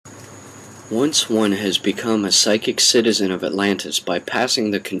Once one has become a psychic citizen of Atlantis by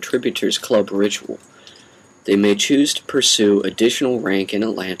passing the Contributors Club ritual, they may choose to pursue additional rank in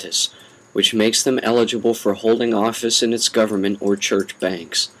Atlantis, which makes them eligible for holding office in its government or church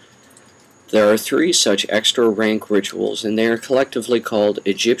banks. There are 3 such extra rank rituals, and they are collectively called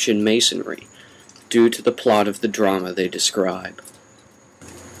Egyptian Masonry, due to the plot of the drama they describe.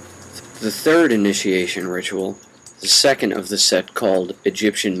 The 3rd initiation ritual, the second of the set called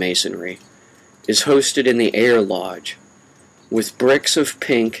Egyptian Masonry, is hosted in the Air Lodge, with bricks of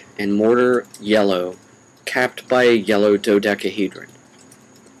pink and mortar yellow capped by a yellow dodecahedron.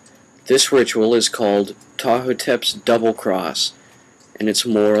 This ritual is called PtahHotep's Double Cross, and its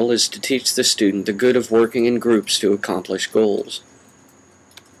moral is to teach the student the good of working in groups to accomplish goals.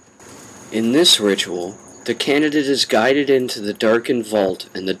 In this ritual, the candidate is guided into the darkened vault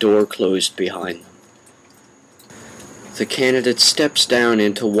and the door closed behind them. The candidate steps down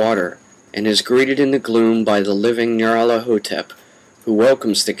into water and is greeted in the gloom by the living PtahHotep, who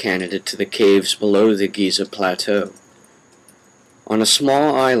welcomes the candidate to the caves below the Giza Plateau. On a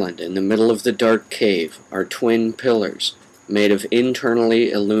small island in the middle of the dark cave are twin pillars made of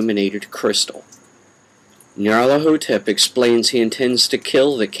internally illuminated crystal. PtahHotep explains he intends to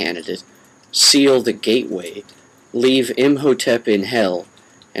kill the candidate, seal the gateway, leave Imhotep in hell,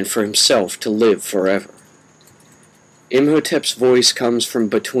 and for himself to live forever. Imhotep's voice comes from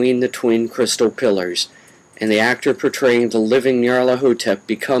between the twin crystal pillars, and the actor portraying the living PtahHotep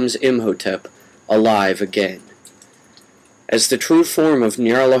becomes Imhotep, alive again. As the true form of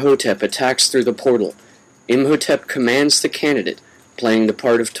PtahHotep attacks through the portal, Imhotep commands the candidate, playing the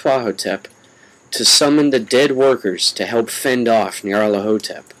part of PtahHotep, to summon the dead workers to help fend off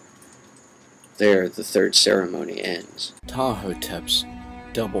PtahHotep. There, the 3rd ceremony ends. PtahHotep's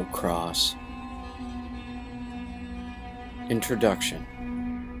Double Cross. Introduction.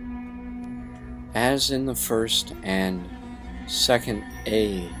 As in the 1st and 2nd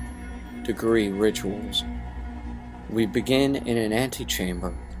A degree rituals, we begin in an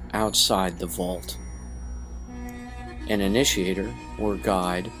antechamber outside the vault. An initiator or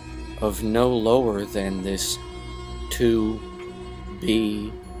guide of no lower than this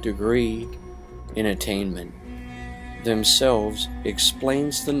 2B degree in attainment themselves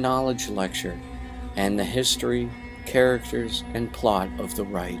explains the knowledge lecture and the history, characters, and plot of the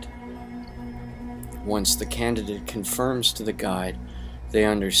rite. Once the candidate confirms to the guide they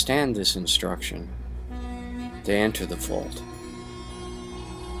understand this instruction, they enter the vault.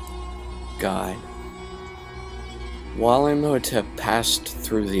 Guide. While Imhotep passed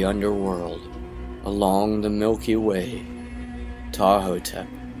through the underworld, along the Milky Way, PtahHotep,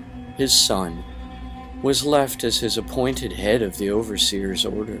 his son, was left as his appointed head of the Overseer's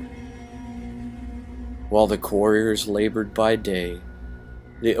order. While the couriers labored by day,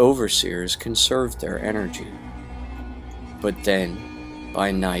 the Overseers conserved their energy. But then,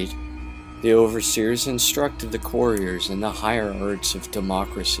 by night, the Overseers instructed the couriers in the higher arts of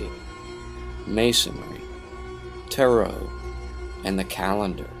democracy, masonry, tarot, and the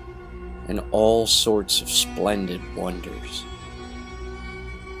calendar, and all sorts of splendid wonders.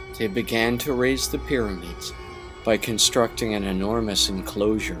 They began to raise the pyramids by constructing an enormous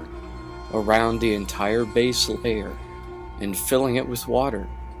enclosure around the entire base layer and filling it with water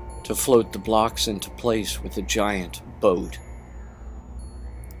to float the blocks into place with a giant boat.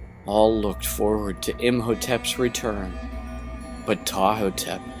 All looked forward to Imhotep's return, but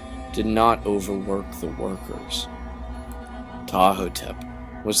PtahHotep did not overwork the workers.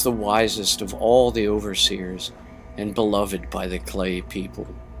 PtahHotep was the wisest of all the overseers and beloved by the clay people.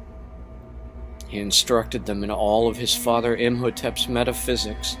 He instructed them in all of his father Imhotep's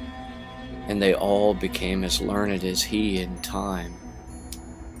metaphysics, and they all became as learned as he in time.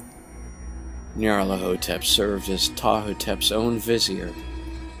 PtahHotep served as PtahHotep's own vizier,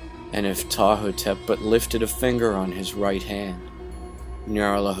 and if PtahHotep but lifted a finger on his right hand,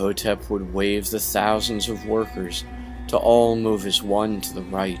 PtahHotep would wave the thousands of workers to all move as one to the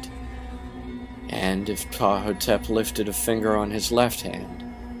right. And if PtahHotep lifted a finger on his left hand,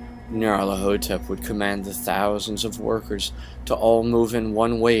 PtahHotep would command the thousands of workers to all move in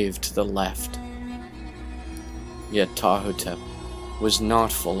one wave to the left. Yet PtahHotep was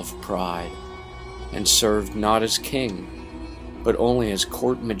not full of pride, and served not as king, but only as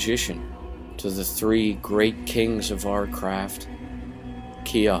court magician to the 3 great kings of our craft,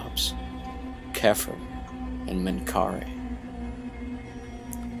 Cheops, Khephren, and Menkaure.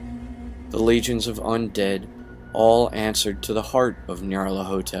 The legions of undead all answered to the heart of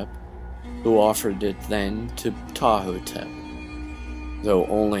PtahHotep, who offered it then to PtahHotep, though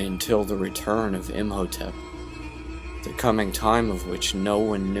only until the return of Imhotep, the coming time of which no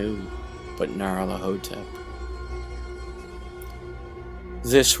one knew but Nyarlathotep.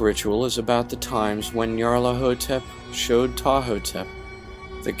 This ritual is about the times when Nyarlathotep showed PtahHotep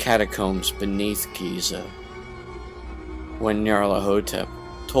the catacombs beneath Giza. When Nyarlathotep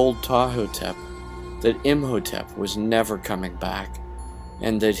told PtahHotep that Imhotep was never coming back,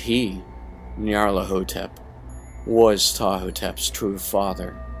 and that he, Nyarlathotep, was PtahHotep's true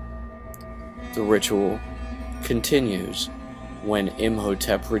father. The ritual continues when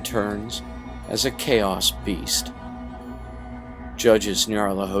Imhotep returns as a chaos beast, judges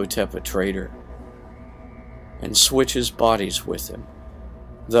Nyarlathotep a traitor, and switches bodies with him,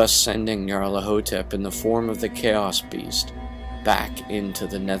 thus sending Nyarlathotep in the form of the chaos beast back into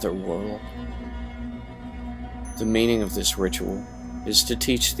the netherworld. The meaning of this ritual is to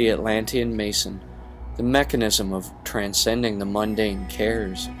teach the Atlantean Mason the mechanism of transcending the mundane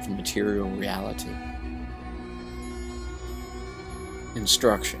cares of material reality.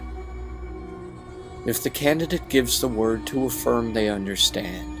 Instruction. If the candidate gives the word to affirm they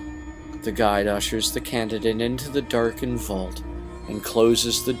understand, the guide ushers the candidate into the darkened vault and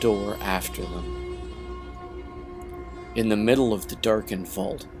closes the door after them. In the middle of the darkened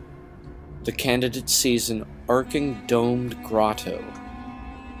vault, the candidate sees an arcing domed grotto,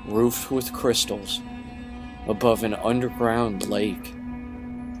 roofed with crystals, above an underground lake.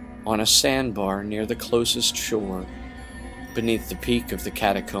 On a sandbar near the closest shore, beneath the peak of the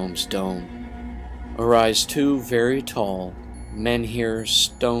catacomb's dome, arise two very tall, menhir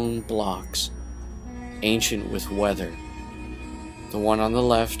stone blocks, ancient with weather, the one on the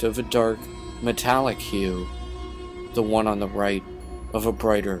left of a dark, metallic hue, the one on the right of a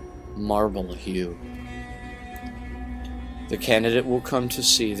brighter marble hue. The candidate will come to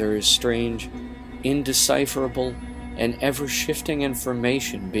see there is strange, indecipherable, and ever-shifting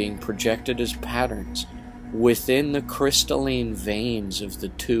information being projected as patterns within the crystalline veins of the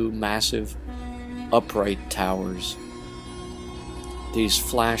two massive, upright towers. These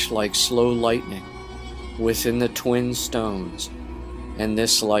flash like slow lightning within the twin stones, and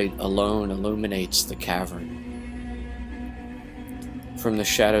this light alone illuminates the cavern. From the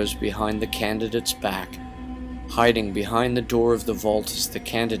shadows behind the candidate's back, hiding behind the door of the vault as the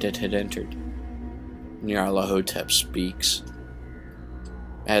candidate had entered, Nyarlathotep speaks.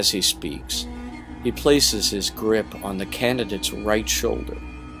 As he speaks, he places his grip on the candidate's right shoulder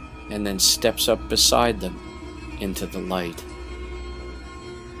and then steps up beside them into the light.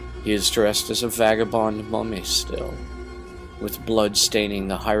 He is dressed as a vagabond mummy still, with blood staining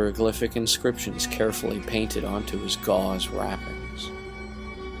the hieroglyphic inscriptions carefully painted onto his gauze wrappings.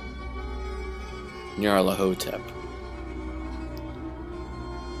 Nyarlathotep.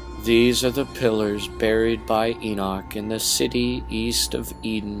 These are the pillars buried by Enoch in the city east of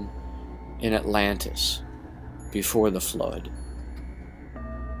Eden in Atlantis, before the flood.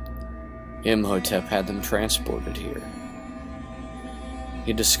 Imhotep had them transported here.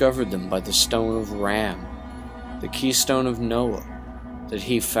 He discovered them by the stone of Ram, the keystone of Noah, that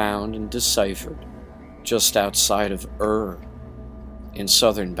he found and deciphered just outside of Ur, in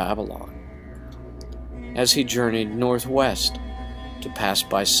southern Babylon, as he journeyed northwest to pass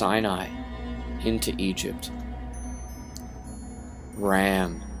by Sinai into Egypt.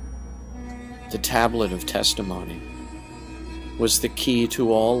 Ram, the tablet of testimony, was the key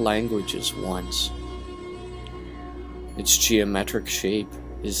to all languages once. Its geometric shape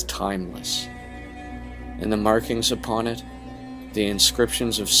is timeless, and the markings upon it, the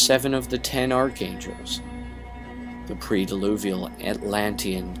inscriptions of 7 of the 10 archangels, the pre-diluvial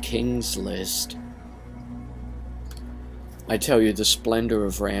Atlantean king's list. I tell you, the splendor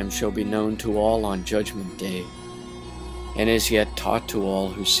of Ram shall be known to all on Judgment Day, and is yet taught to all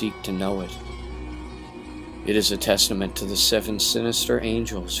who seek to know it. It is a testament to the 7 sinister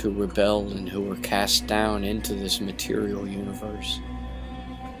angels who rebelled and who were cast down into this material universe.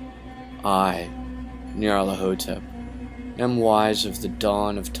 I, Nyarlathotep, am wise of the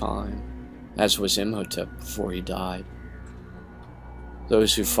dawn of time, as was Imhotep before he died.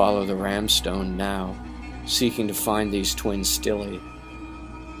 Those who follow the Ramstone now, seeking to find these twin stelae,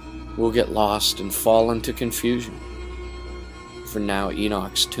 will get lost and fall into confusion, for now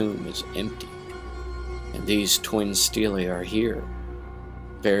Enoch's tomb is empty, and these twin stelae are here,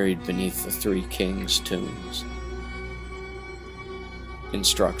 buried beneath the 3 kings' tombs.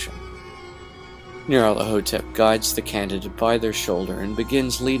 Instruction. Nyarlathotep guides the candidate by their shoulder and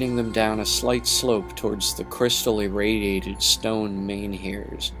begins leading them down a slight slope towards the crystal-irradiated stone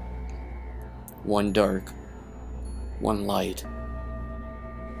menhirs. One dark, one light.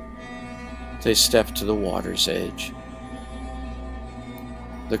 They step to the water's edge.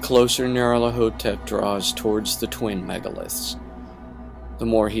 The closer Nyarlathotep draws towards the twin megaliths, the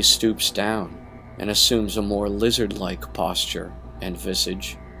more he stoops down and assumes a more lizard-like posture and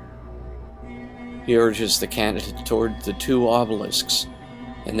visage. He urges the candidate toward the two obelisks,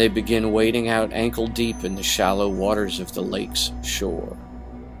 and they begin wading out ankle-deep in the shallow waters of the lake's shore.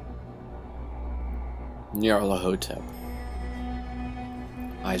 Nyarlathotep: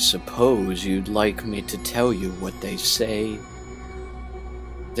 I suppose you'd like me to tell you what they say.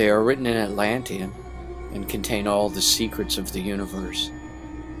 They are written in Atlantean and contain all the secrets of the universe.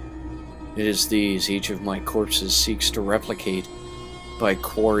 It is these each of my corpses seeks to replicate by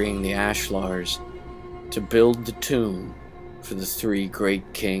quarrying the ashlars to build the tomb for the three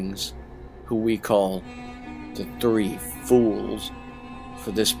great kings, who we call the Three Fools,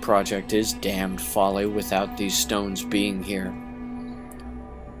 for this project is damned folly without these stones being here.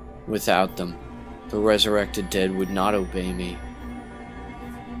 Without them, the resurrected dead would not obey me.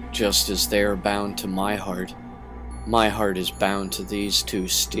 Just as they are bound to my heart is bound to these two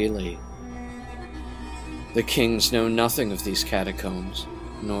stelae. The kings know nothing of these catacombs,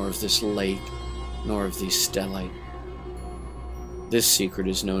 nor of this lake, nor of these stelae. This secret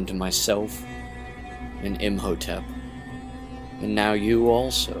is known to myself and Imhotep, and now you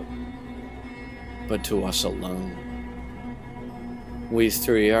also, but to us alone. We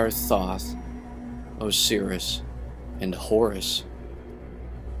three are Thoth, Osiris, and Horus.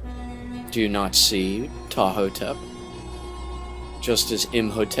 Do you not see, PtahHotep? Just as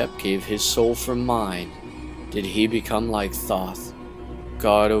Imhotep gave his soul for mine, did he become like Thoth,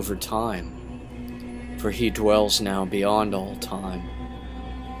 God over time, for he dwells now beyond all time.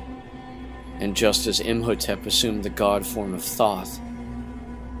 And just as Imhotep assumed the god form of Thoth,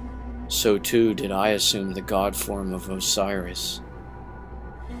 so too did I assume the god form of Osiris.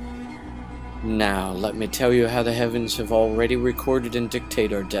 Now, let me tell you how the heavens have already recorded and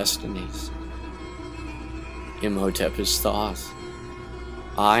dictate our destinies. Imhotep is Thoth,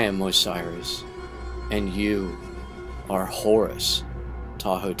 I am Osiris, and you are Horus,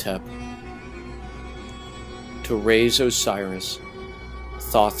 PtahHotep. To raise Osiris,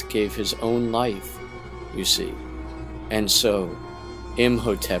 Thoth gave his own life, you see, and so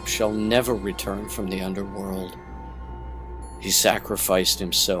Imhotep shall never return from the underworld. He sacrificed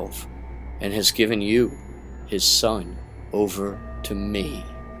himself, and has given you, his son, over to me.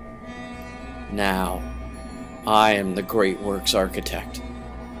 Now, I am the great works architect,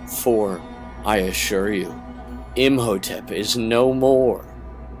 for, I assure you, Imhotep is no more.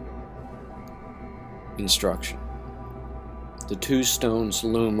 Instruction. The two stones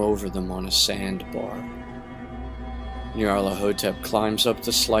loom over them on a sandbar. Nyarlathotep climbs up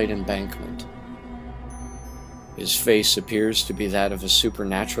the slight embankment. His face appears to be that of a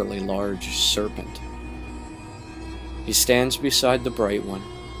supernaturally large serpent. He stands beside the bright one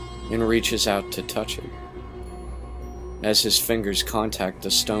and reaches out to touch it. As his fingers contact the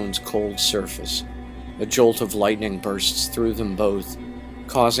stone's cold surface, a jolt of lightning bursts through them both,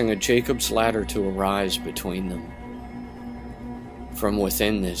 causing a Jacob's ladder to arise between them. From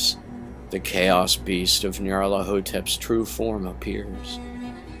within this, the chaos beast of Nyarlathotep's true form appears.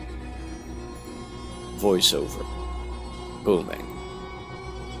 Voiceover. Booming.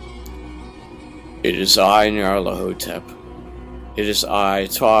 It is I, Nyarlathotep. It is I,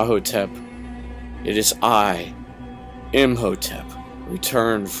 PtahHotep. It is I, Imhotep,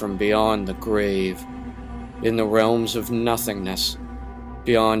 returned from beyond the grave, in the realms of nothingness,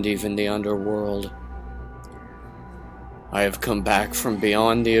 beyond even the underworld. I have come back from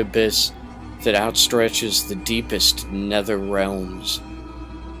beyond the abyss that outstretches the deepest nether realms.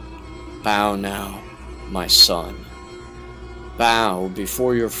 Bow now, my son. Bow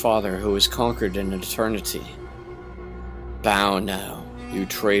before your father who is conquered in eternity. Bow now, you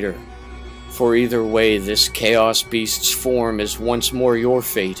traitor, for either way this chaos beast's form is once more your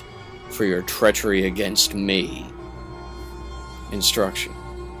fate for your treachery against me. Instruction.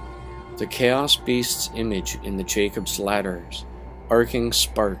 The chaos beast's image in the Jacob's ladders, arcing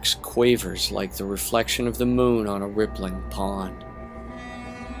sparks, quavers like the reflection of the moon on a rippling pond.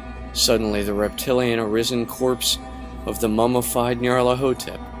 Suddenly the reptilian arisen corpse of the mummified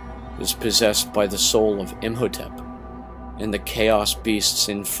Nyarlathotep is possessed by the soul of Imhotep, and the chaos beast's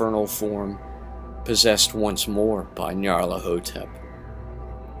infernal form possessed once more by Nyarlathotep.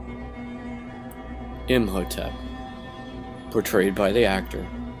 Imhotep, portrayed by the actor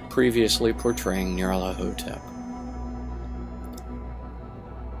previously portraying Nyarlathotep.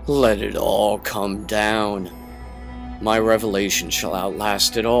 Let it all come down. My revelation shall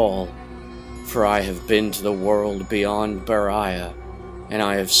outlast it all, for I have been to the world beyond Beriah, and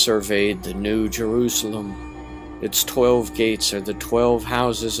I have surveyed the New Jerusalem. Its 12 gates are the 12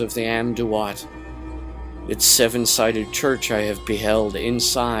 houses of the Amduat. Its seven-sided church I have beheld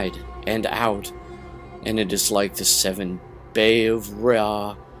inside and out, and it is like the seven Bay of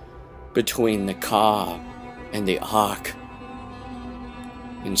Ra between the Ka and the Ak.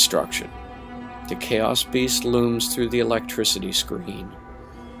 Instruction. The Chaos Beast looms through the electricity screen.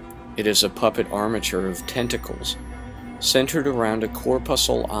 It is a puppet armature of tentacles, centered around a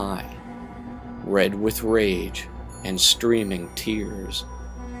corpuscle eye, red with rage and streaming tears.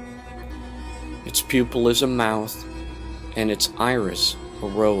 Its pupil is a mouth, and its iris a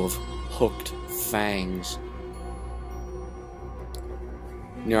row of hooked fangs.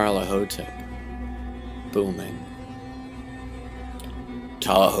 Nyarlathotep, booming.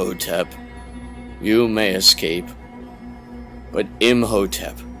 PtahHotep, you may escape, but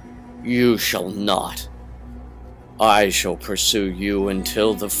Imhotep, you shall not. I shall pursue you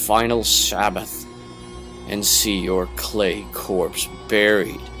until the final Sabbath, and see your clay corpse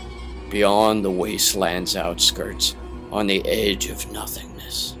buried beyond the wasteland's outskirts on the edge of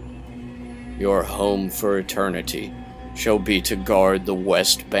nothingness. Your home for eternity shall be to guard the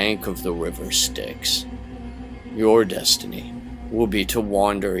west bank of the river Styx. Your destiny will be to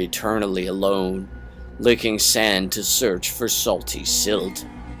wander eternally alone, licking sand to search for salty silt.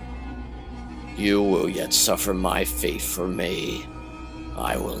 You will yet suffer my fate for me.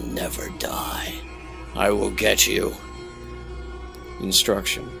 I will never die. I will get you.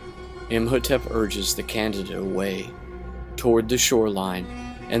 Instruction. Imhotep urges the candidate away, toward the shoreline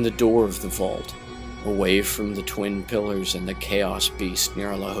and the door of the vault, away from the twin pillars and the chaos beast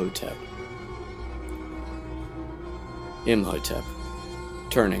Nyarlathotep. Imhotep,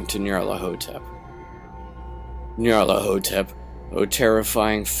 turning to Nyarlathotep. Nyarlathotep, O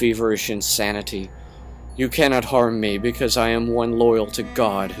terrifying, feverish insanity, you cannot harm me because I am one loyal to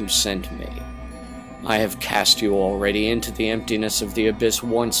God who sent me. I have cast you already into the emptiness of the abyss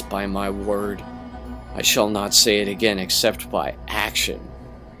once by my word. I shall not say it again except by action.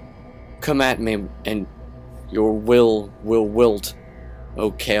 Come at me, and your will wilt,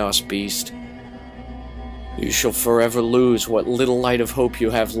 O chaos beast. You shall forever lose what little light of hope you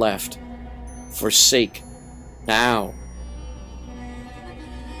have left. Forsake, now.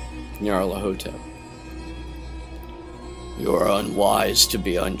 Nyarlathotep. You are unwise to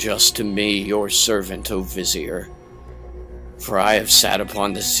be unjust to me, your servant, O Vizier. For I have sat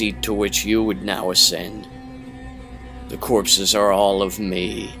upon the seat to which you would now ascend. The corpses are all of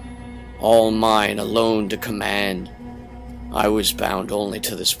me, all mine alone to command. I was bound only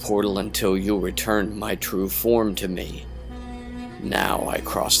to this portal until you returned my true form to me. Now I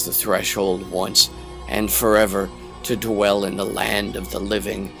cross the threshold once and forever to dwell in the land of the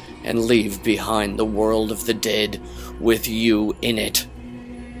living and leave behind the world of the dead with you in it.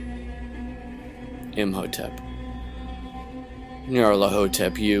 Imhotep.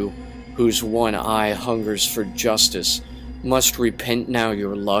 Nyarlathotep, you, whose one eye hungers for justice, must repent now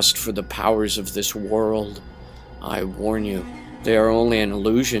your lust for the powers of this world. I warn you, they are only an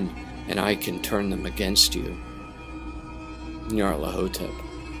illusion, and I can turn them against you. Nyarlathotep.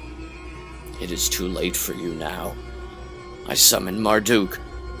 It is too late for you now. I summon Marduk,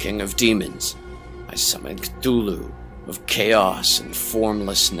 king of demons. I summon Cthulhu, of chaos and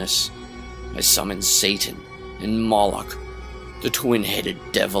formlessness. I summon Satan and Moloch, the twin-headed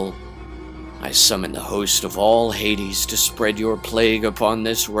devil. I summon the host of all Hades to spread your plague upon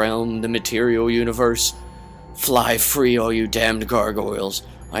this realm, the material universe. Fly free, all you damned gargoyles.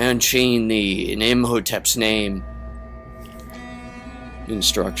 I unchain thee in Imhotep's name.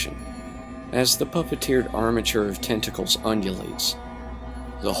 Instruction. As the puppeteered armature of tentacles undulates,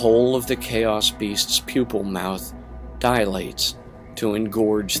 the whole of the chaos beast's pupil mouth dilates to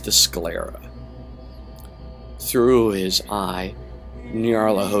engorge the sclera. Through his eye,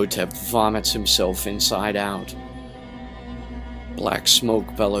 Nyarlathotep vomits himself inside out. Black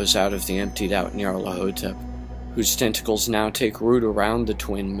smoke bellows out of the emptied-out Nyarlathotep, whose tentacles now take root around the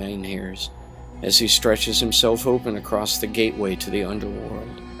twin menhirs, as he stretches himself open across the gateway to the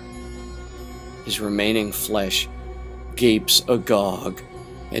underworld. His remaining flesh gapes agog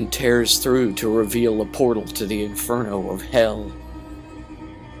and tears through to reveal a portal to the inferno of hell.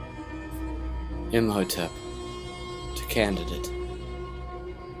 Imhotep, to candidate.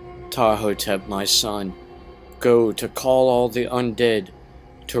 PtahHotep, my son, go to call all the undead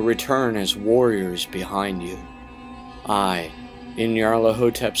to return as warriors behind you. I, in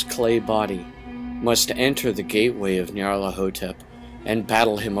Nyarlathotep's clay body, must enter the gateway of Nyarlathotep and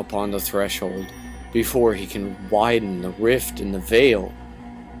battle him upon the threshold before he can widen the rift in the veil.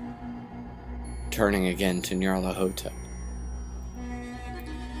 Turning again to Nyarlathotep.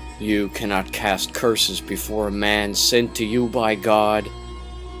 You cannot cast curses before a man sent to you by God.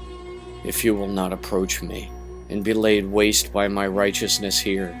 If you will not approach me, and be laid waste by my righteousness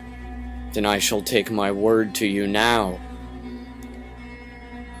here, then I shall take my word to you now.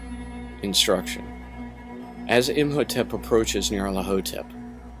 Instruction. As Imhotep approaches Nyarlathotep,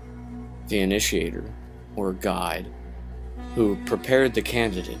 the initiator, or guide, who prepared the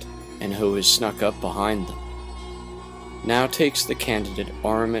candidate and who is snuck up behind them, now takes the candidate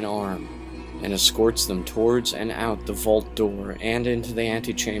arm in arm and escorts them towards and out the vault door and into the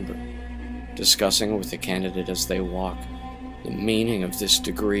antechamber, discussing with the candidate as they walk the meaning of this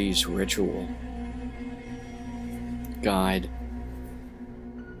degree's ritual. Guide.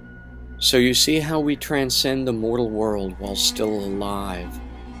 So you see how we transcend the mortal world while still alive.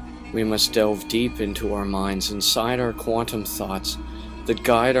 We must delve deep into our minds inside our quantum thoughts that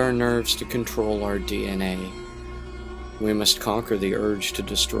guide our nerves to control our DNA. We must conquer the urge to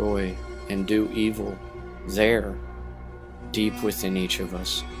destroy and do evil there, deep within each of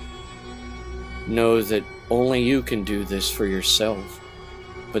us. Know that only you can do this for yourself,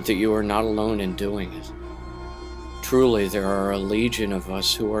 but that you are not alone in doing it. Truly, there are a legion of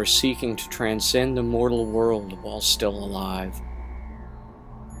us who are seeking to transcend the mortal world while still alive.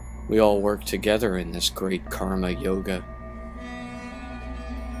 We all work together in this great karma yoga.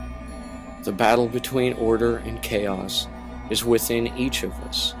 The battle between order and chaos is within each of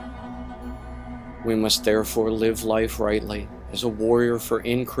us. We must therefore live life rightly as a warrior for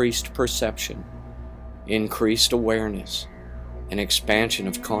increased perception, increased awareness, and expansion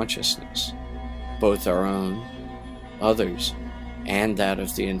of consciousness, both our own, others, and that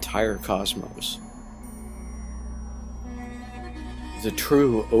of the entire cosmos. The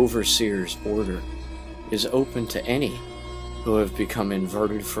true overseer's order is open to any who have become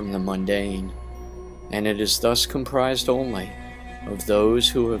inverted from the mundane, and it is thus comprised only of those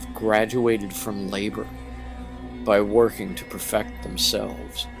who have graduated from labor by working to perfect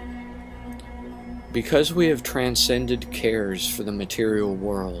themselves. Because we have transcended cares for the material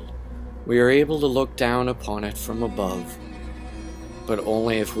world, we are able to look down upon it from above, but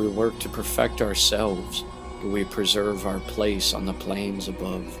only if we work to perfect ourselves do we preserve our place on the planes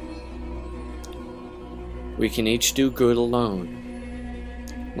above. We can each do good alone.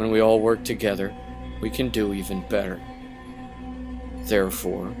 When we all work together, we can do even better.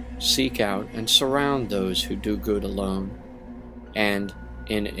 Therefore, seek out and surround those who do good alone, and,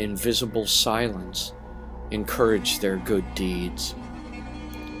 in invisible silence, encourage their good deeds.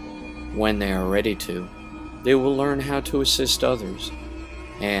 When they are ready to, they will learn how to assist others,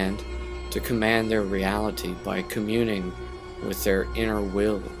 and to command their reality by communing with their inner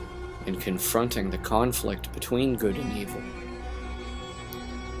will and confronting the conflict between good and evil.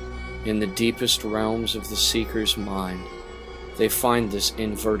 In the deepest realms of the seeker's mind, they find this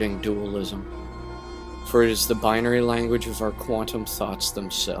inverting dualism, for it is the binary language of our quantum thoughts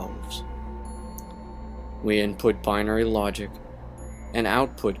themselves. We input binary logic and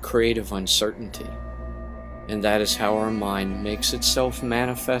output creative uncertainty, and that is how our mind makes itself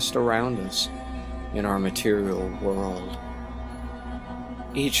manifest around us in our material world.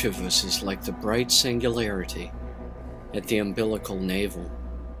 Each of us is like the bright singularity at the umbilical navel,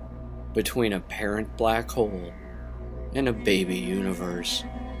 between a parent black hole and a baby universe.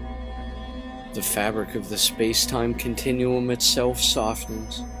 The fabric of the space-time continuum itself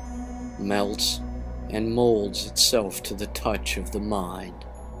softens, melts, and molds itself to the touch of the mind.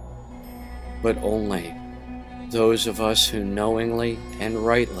 But only those of us who knowingly and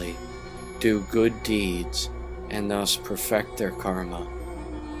rightly do good deeds and thus perfect their karma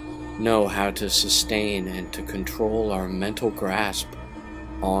know how to sustain and to control our mental grasp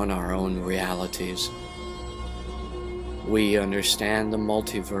on our own realities. We understand the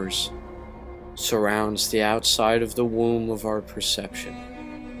multiverse surrounds the outside of the womb of our perception.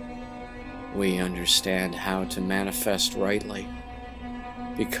 We understand how to manifest rightly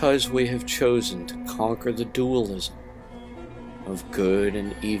because we have chosen to conquer the dualism of good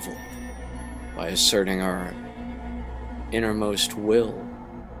and evil by asserting our innermost will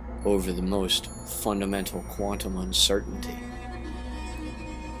over the most fundamental quantum uncertainty.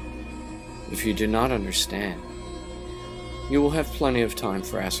 If you do not understand, you will have plenty of time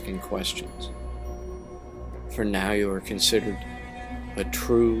for asking questions. For now you are considered a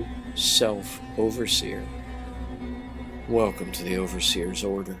true self-overseer. Welcome to the Overseer's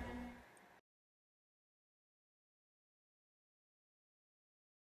Order.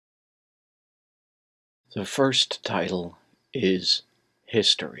 The first title is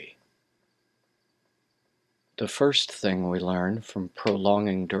History. The first thing we learn from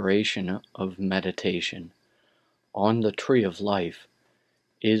prolonging duration of meditation on the Tree of Life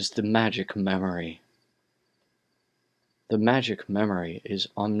is the magic memory. The magic memory is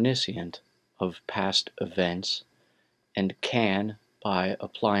omniscient of past events and can, by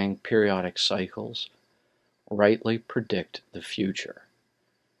applying periodic cycles, rightly predict the future.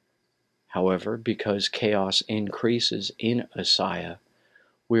 However, because chaos increases in Asaya,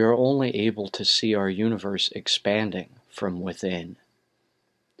 we are only able to see our universe expanding from within.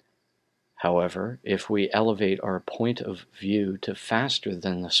 However, if we elevate our point of view to faster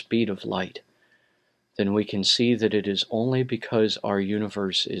than the speed of light, then we can see that it is only because our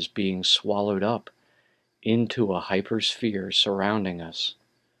universe is being swallowed up into a hypersphere surrounding us.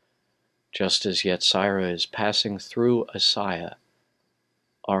 Just as Yetzirah is passing through Asaya,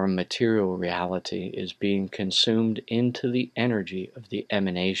 our material reality is being consumed into the energy of the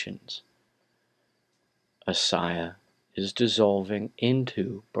emanations. Asaya is dissolving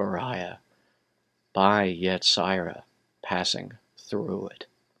into Bariah by Yetzirah passing through it.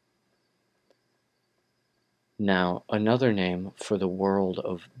 Now, another name for the world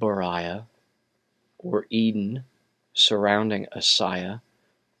of Bariah, or Eden, surrounding Asaya,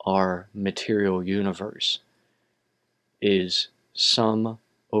 our material universe, is sum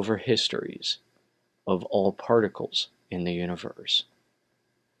over histories of all particles in the universe.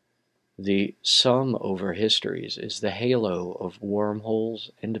 The sum over histories is the halo of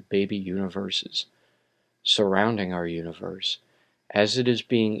wormholes and baby universes surrounding our universe as it is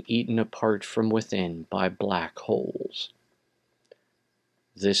being eaten apart from within by black holes.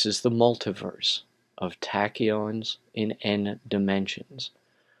 This is the multiverse of tachyons in n dimensions,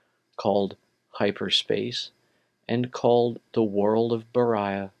 called hyperspace, and called the world of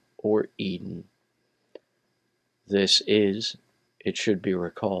Bariah or Eden. This is, it should be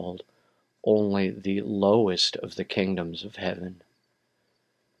recalled, only the lowest of the kingdoms of heaven.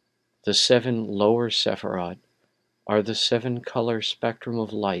 The 7 lower Sephirot are the 7-color spectrum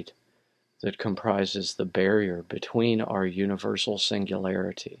of light that comprises the barrier between our universal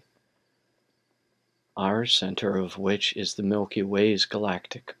singularity, our center of which is the Milky Way's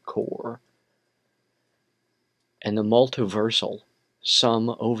galactic core, and the multiversal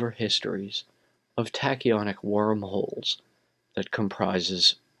sum over histories of tachyonic wormholes that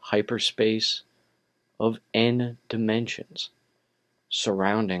comprises hyperspace of n dimensions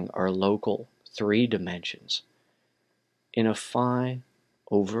surrounding our local 3 dimensions in a phi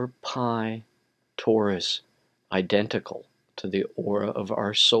over pi torus identical to the aura of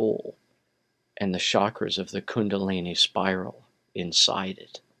our soul and the chakras of the Kundalini spiral inside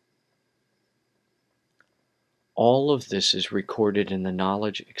it. All of this is recorded in the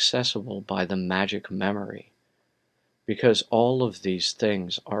knowledge accessible by the magic memory, because all of these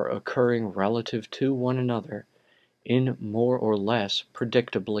things are occurring relative to one another in more or less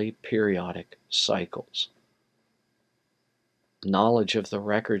predictably periodic cycles. Knowledge of the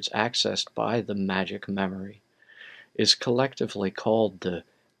records accessed by the magic memory is collectively called the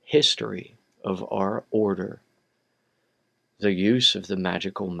history of our order. The use of the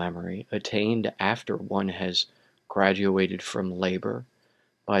magical memory attained after one has graduated from labor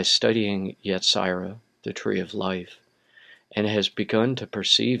by studying Yetzirah, the Tree of Life, and has begun to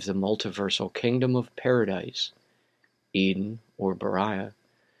perceive the multiversal kingdom of paradise, Eden or Bariah,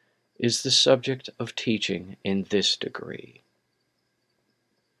 is the subject of teaching in this degree.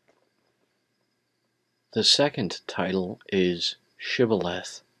 The second title is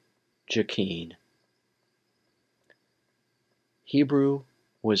ShBLTh, JChN. Hebrew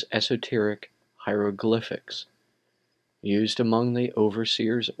was esoteric hieroglyphics used among the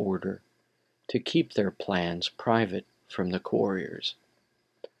overseers' order to keep their plans private from the couriers.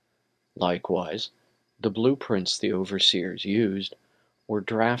 Likewise, the blueprints the overseers used were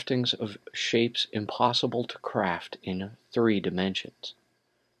draftings of shapes impossible to craft in 3 dimensions: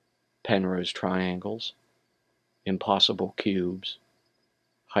 Penrose triangles, impossible cubes,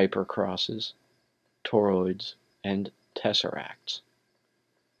 hypercrosses, toroids, and tesseracts.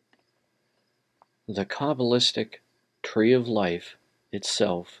 The Kabbalistic Tree of Life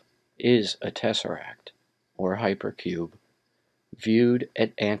itself is a tesseract, or hypercube, viewed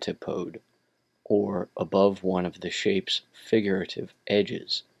at antipode, or above one of the shape's figurative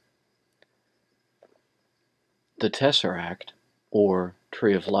edges. The tesseract, or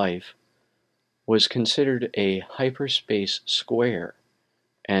Tree of Life, was considered a hyperspace square,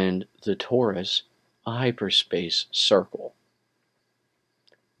 and the torus a hyperspace circle.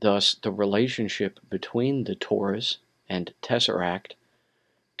 Thus, the relationship between the torus and tesseract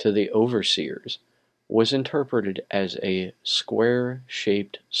to the overseers was interpreted as a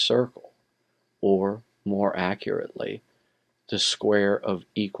square-shaped circle, or, more accurately, the square of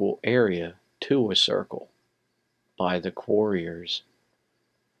equal area to a circle, by the couriers.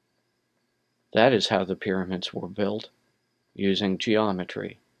 That is how the pyramids were built, using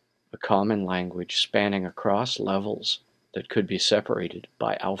geometry, a common language spanning across levels that could be separated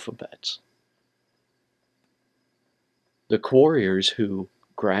by alphabets. The warriors who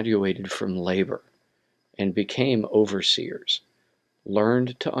graduated from labor and became overseers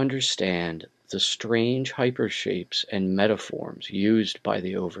learned to understand the strange hypershapes and metaforms used by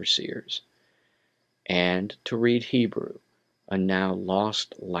the overseers, and to read Hebrew, a now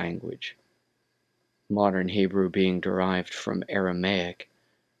lost language. Modern Hebrew being derived from Aramaic,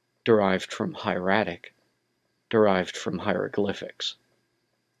 derived from hieratic, derived from hieroglyphics.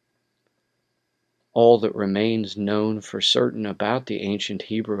 All that remains known for certain about the ancient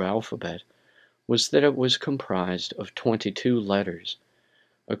Hebrew alphabet was that it was comprised of 22 letters,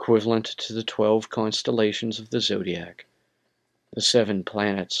 equivalent to the 12 constellations of the zodiac, the 7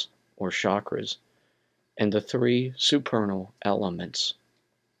 planets, or chakras, and the 3 supernal elements.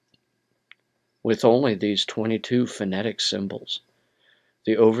 With only these 22 phonetic symbols,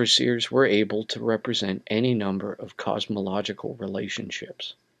 the overseers were able to represent any number of cosmological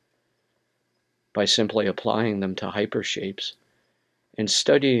relationships. By simply applying them to hypershapes and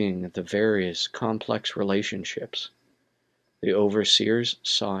studying the various complex relationships, the overseers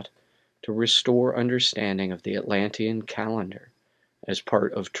sought to restore understanding of the Atlantean calendar as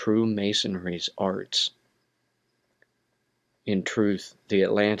part of true Masonry's arts. In truth, the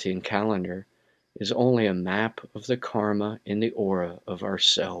Atlantean calendar is only a map of the karma in the aura of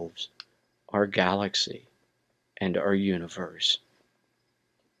ourselves, our galaxy, and our universe.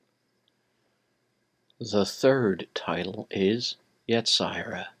 The third title is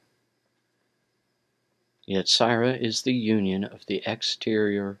Yetzirah. Yetzirah is the union of the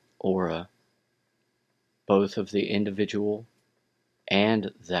exterior aura, both of the individual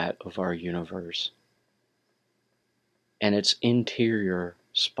and that of our universe, and its interior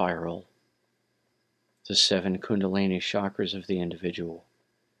spiral, the 7 Kundalini chakras of the individual,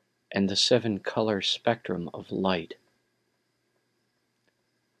 and the 7 color spectrum of light.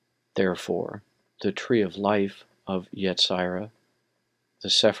 Therefore, the tree of life of Yetzirah, the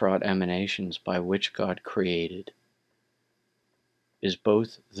Sephirot emanations by which God created, is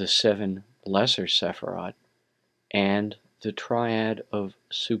both the 7 lesser Sephirot and the triad of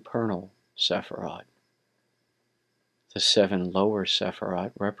supernal Sephirot. The 7 lower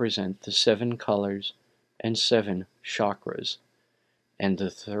Sephirot represent the 7 colors and 7 chakras, and the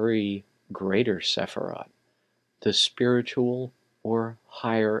 3 greater Sephirot, the spiritual or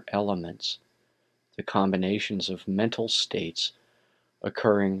higher elements, the combinations of mental states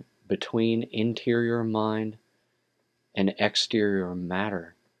occurring between interior mind and exterior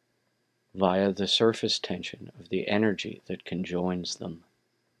matter via the surface tension of the energy that conjoins them.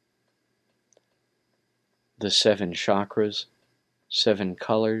 The 7 chakras, 7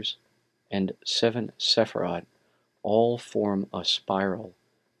 colors, and 7 Sephirot all form a spiral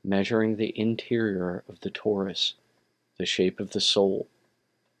measuring the interior of the torus, the shape of the soul,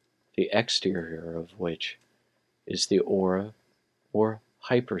 the exterior of which is the aura or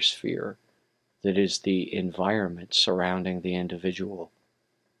hypersphere that is the environment surrounding the individual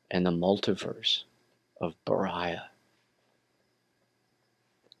and the multiverse of Bariah.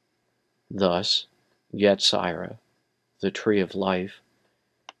 Thus, Yetzirah, the tree of life,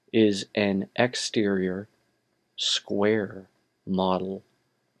 is an exterior square model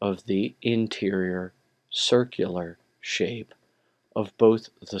of the interior circular shape of both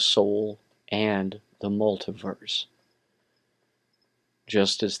the soul and the multiverse.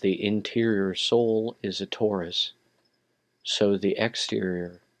 Just as the interior soul is a torus, so the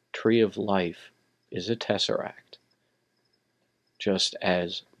exterior tree of life is a tesseract. Just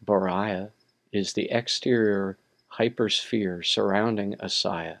as Bariah is the exterior hypersphere surrounding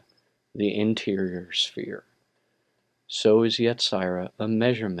Asaya, the interior sphere, so is Yetzirah a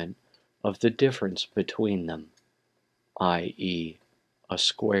measurement of the difference between them, i.e., a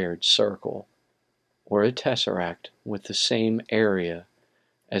squared circle, or a tesseract with the same area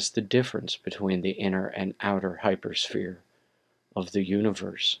as the difference between the inner and outer hypersphere of the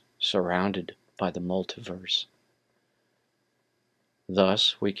universe surrounded by the multiverse.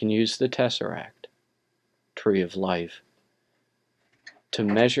 Thus, we can use the tesseract, tree of life, to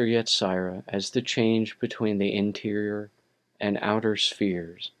measure Yetzirah as the change between the interior and outer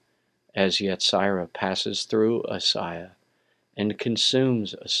spheres as Yetzirah passes through Asaya and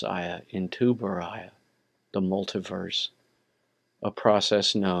consumes Asaya into Bariah, the multiverse, a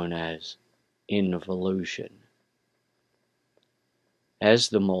process known as involution. As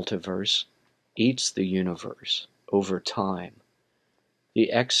the multiverse eats the universe over time,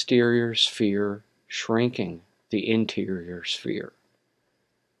 the exterior sphere shrinking the interior sphere,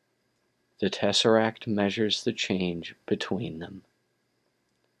 The tesseract measures the change between them.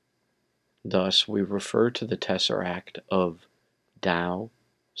 Thus, we refer to the tesseract of Tao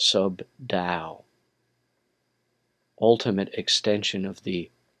sub Tao, ultimate extension of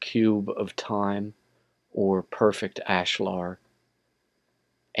the cube of time or perfect ashlar,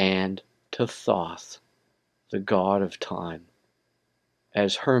 and to Thoth, the god of time,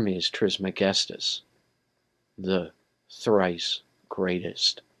 as Hermes Trismegistus, the thrice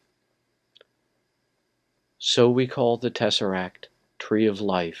greatest. So we call the tesseract tree of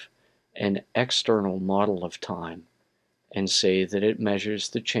life an external model of time, and say that it measures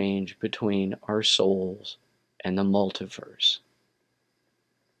the change between our souls and the multiverse.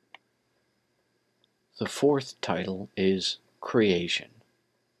 The fourth title is Creation.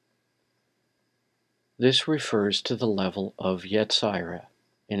 This refers to the level of Yetzirah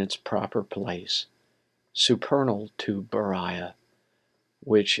in its proper place, supernal to Beriah,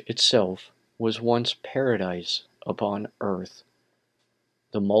 which itself was once paradise upon earth,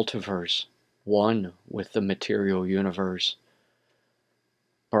 the multiverse one with the material universe,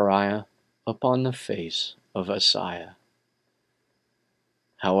 Beriah upon the face of Asaya.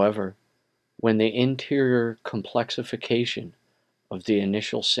 However, when the interior complexification of the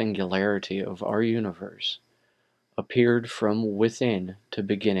initial singularity of our universe appeared from within to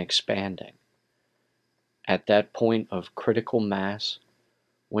begin expanding, at that point of critical mass,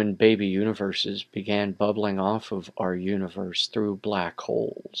 when baby universes began bubbling off of our universe through black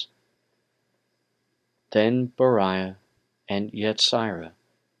holes, then Beriah and Yetzirah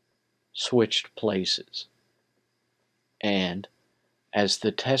switched places, and as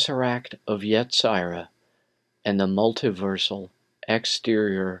the tesseract of Yetzirah and the multiversal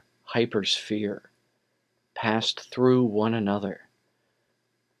exterior hypersphere passed through one another,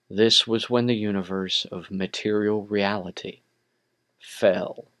 this was when the universe of material reality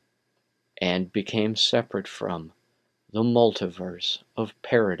fell and became separate from the multiverse of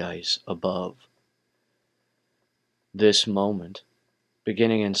paradise above. This moment,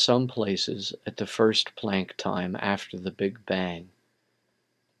 beginning in some places at the first Planck time after the Big Bang,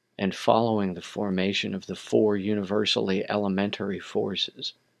 and following the formation of the four universally elementary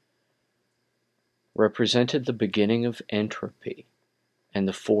forces, represented the beginning of entropy and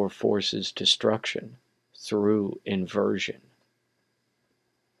the four forces' destruction through inversion.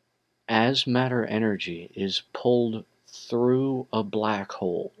 As matter energy is pulled through a black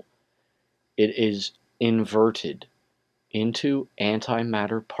hole, it is inverted into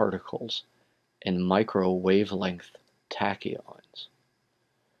antimatter particles and micro-wavelength tachyons.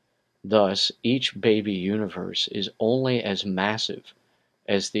 Thus, each baby universe is only as massive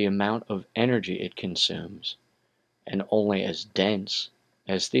as the amount of energy it consumes, and only as dense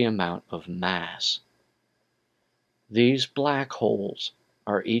as the amount of mass. These black holes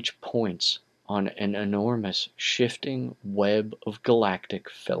are each points on an enormous shifting web of galactic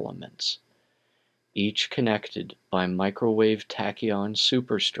filaments, each connected by microwave tachyon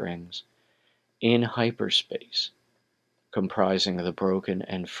superstrings in hyperspace, comprising the broken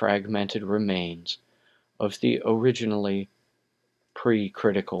and fragmented remains of the originally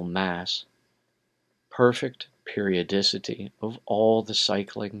pre-critical mass, perfect periodicity of all the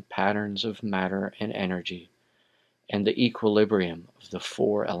cycling patterns of matter and energy, and the equilibrium of the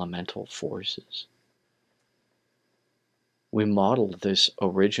four elemental forces. We modeled this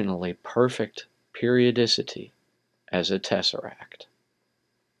originally perfect periodicity as a tesseract.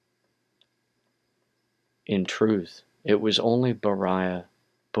 In truth, it was only Beriah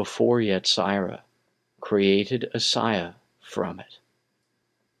before Yetzirah created Asaya from it.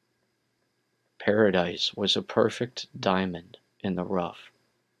 Paradise was a perfect diamond in the rough,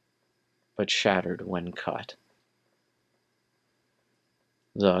 but shattered when cut.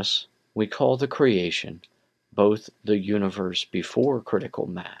 Thus, we call the creation both the universe before critical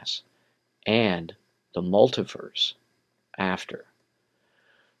mass and the multiverse after.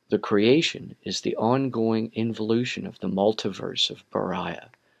 The creation is the ongoing involution of the multiverse of Beriah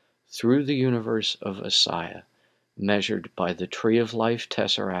through the universe of Asaya, measured by the Tree of Life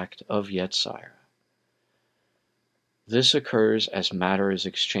tesseract of Yetzirah. This occurs as matter is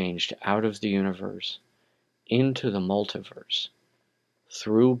exchanged out of the universe into the multiverse,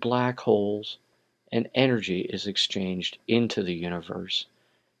 through black holes, and energy is exchanged into the universe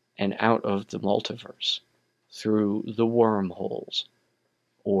and out of the multiverse through the wormholes,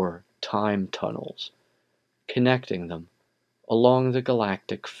 or time tunnels, connecting them along the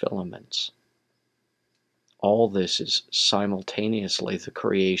galactic filaments. All this is simultaneously the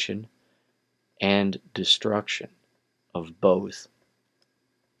creation and destruction of both.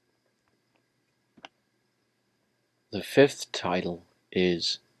 The fifth title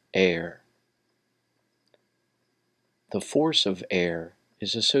is Air. The force of air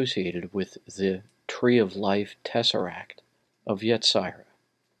is associated with the Tree of Life Tesseract of Yetzirah.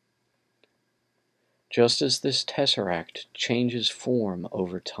 Just as this tesseract changes form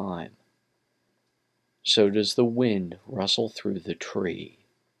over time, so does the wind rustle through the tree.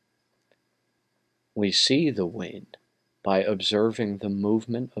 We see the wind by observing the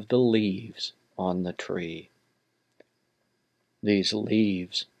movement of the leaves on the tree. These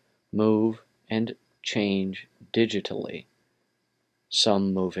leaves move and change digitally,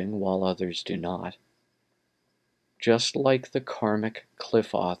 some moving while others do not, just like the karmic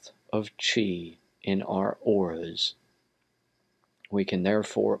qliphothe of chi in our auras. We can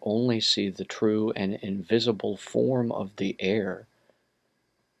therefore only see the true and invisible form of the air,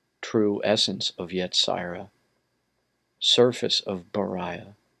 true essence of Yetzirah, surface of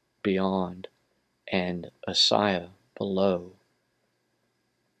Bariah beyond, and Asaya below,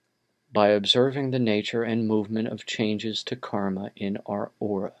 by observing the nature and movement of changes to karma in our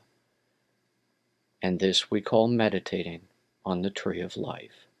aura. And this we call meditating on the Tree of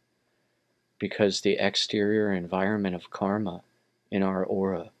Life, because the exterior environment of karma in our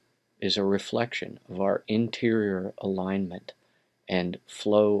aura is a reflection of our interior alignment and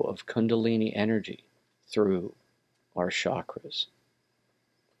flow of Kundalini energy through our chakras.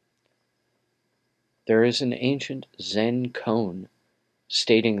 There is an ancient Zen koan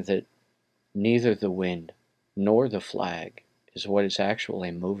stating that neither the wind nor the flag is what is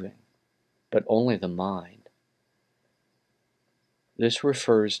actually moving, but only the mind. This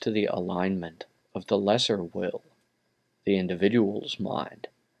refers to the alignment of the lesser will, the individual's mind,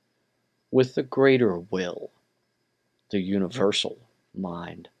 with the greater will, the universal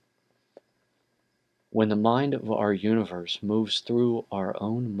mind. When the mind of our universe moves through our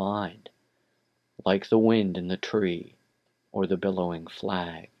own mind, like the wind in the tree or the billowing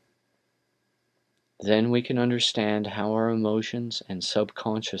flag, then we can understand how our emotions and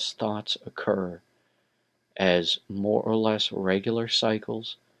subconscious thoughts occur as more or less regular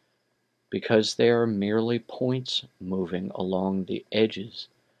cycles, because they are merely points moving along the edges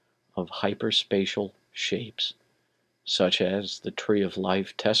of hyperspatial shapes, such as the Tree of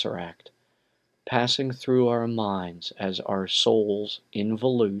Life Tesseract, passing through our minds as our souls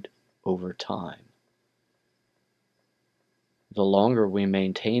involute over time. The longer we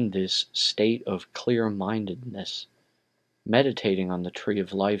maintain this state of clear-mindedness, meditating on the Tree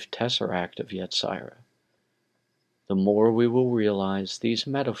of Life Tesseract of Yetzirah, the more we will realize these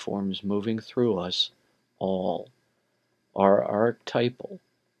metaforms moving through us all are archetypal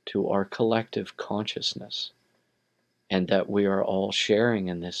to our collective consciousness, and that we are all sharing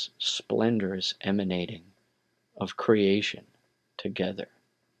in this splendorous emanating of creation together.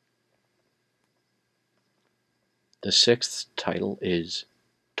 The sixth title is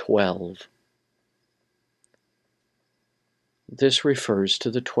 12. This refers to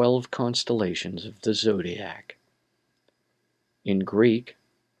the 12 constellations of the zodiac. In Greek,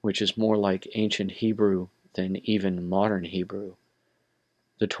 which is more like ancient Hebrew than even modern Hebrew,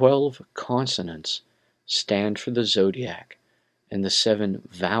 the 12 consonants stand for the zodiac, and the 7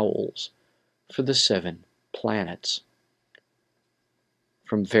 vowels for the 7 planets.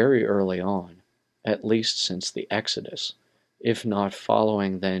 From very early on, at least since the Exodus, if not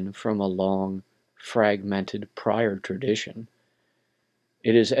following then from a long, fragmented prior tradition,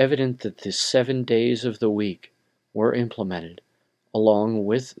 it is evident that the 7 days of the week were implemented along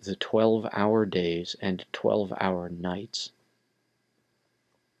with the 12-hour days and 12-hour nights.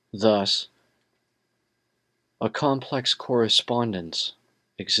 Thus, a complex correspondence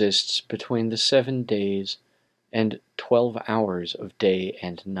exists between the 7 days and 12 hours of day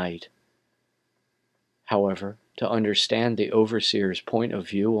and night. However, to understand the overseer's point of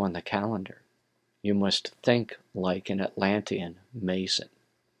view on the calendar, you must think like an Atlantean Mason.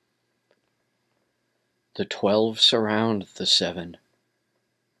 The 12 surround the 7.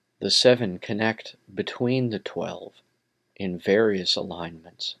 The 7 connect between the 12 in various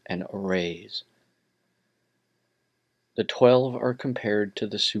alignments and arrays. The 12 are compared to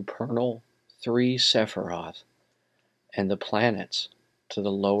the supernal 3 Sephiroth, and the planets to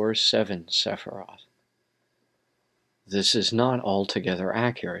the lower 7 Sephiroth. This is not altogether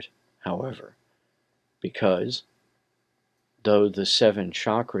accurate, however, because, though the 7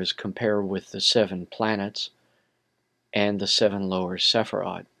 chakras compare with the 7 planets and the 7 lower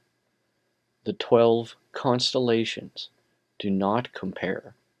Sephiroth, the 12 constellations do not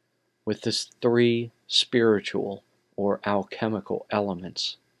compare with the 3 spiritual or alchemical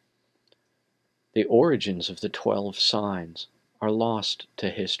elements. The origins of the 12 signs are lost to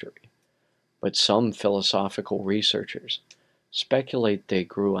history, but some philosophical researchers speculate they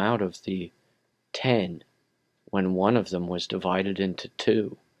grew out of the 10 when one of them was divided into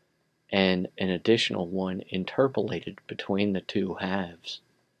two, and an additional one interpolated between the two halves.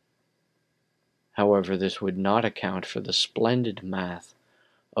 However, this would not account for the splendid math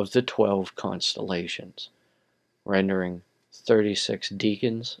of the 12 constellations, rendering 36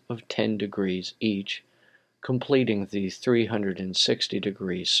 deacons of 10 degrees each, completing the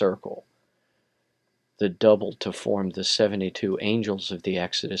 360-degree circle, the double to form the 72 angels of the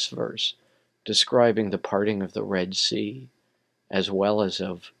Exodus verse, describing the parting of the Red Sea, as well as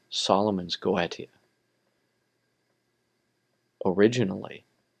of Solomon's Goetia. Originally,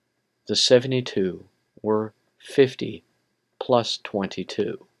 the 72 were 50 plus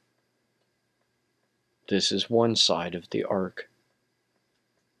 22. This is one side of the arc.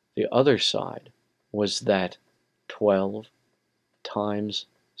 The other side was that 12 times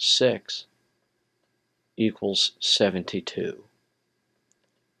 6 equals 72.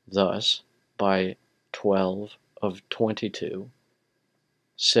 Thus, by 12 of 22,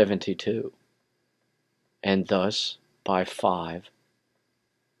 72, and thus by 5,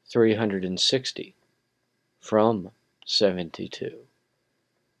 360 from 72,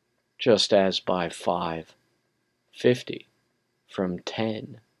 just as by 5, 50 from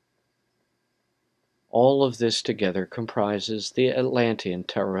 10. All of this together comprises the Atlantean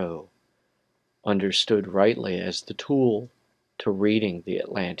Tarot, understood rightly as the tool to reading the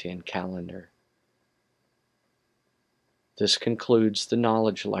Atlantean calendar. This concludes the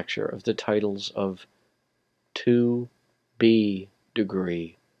knowledge lecture of the titles of 2B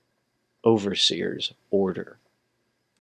degree Overseer's Order.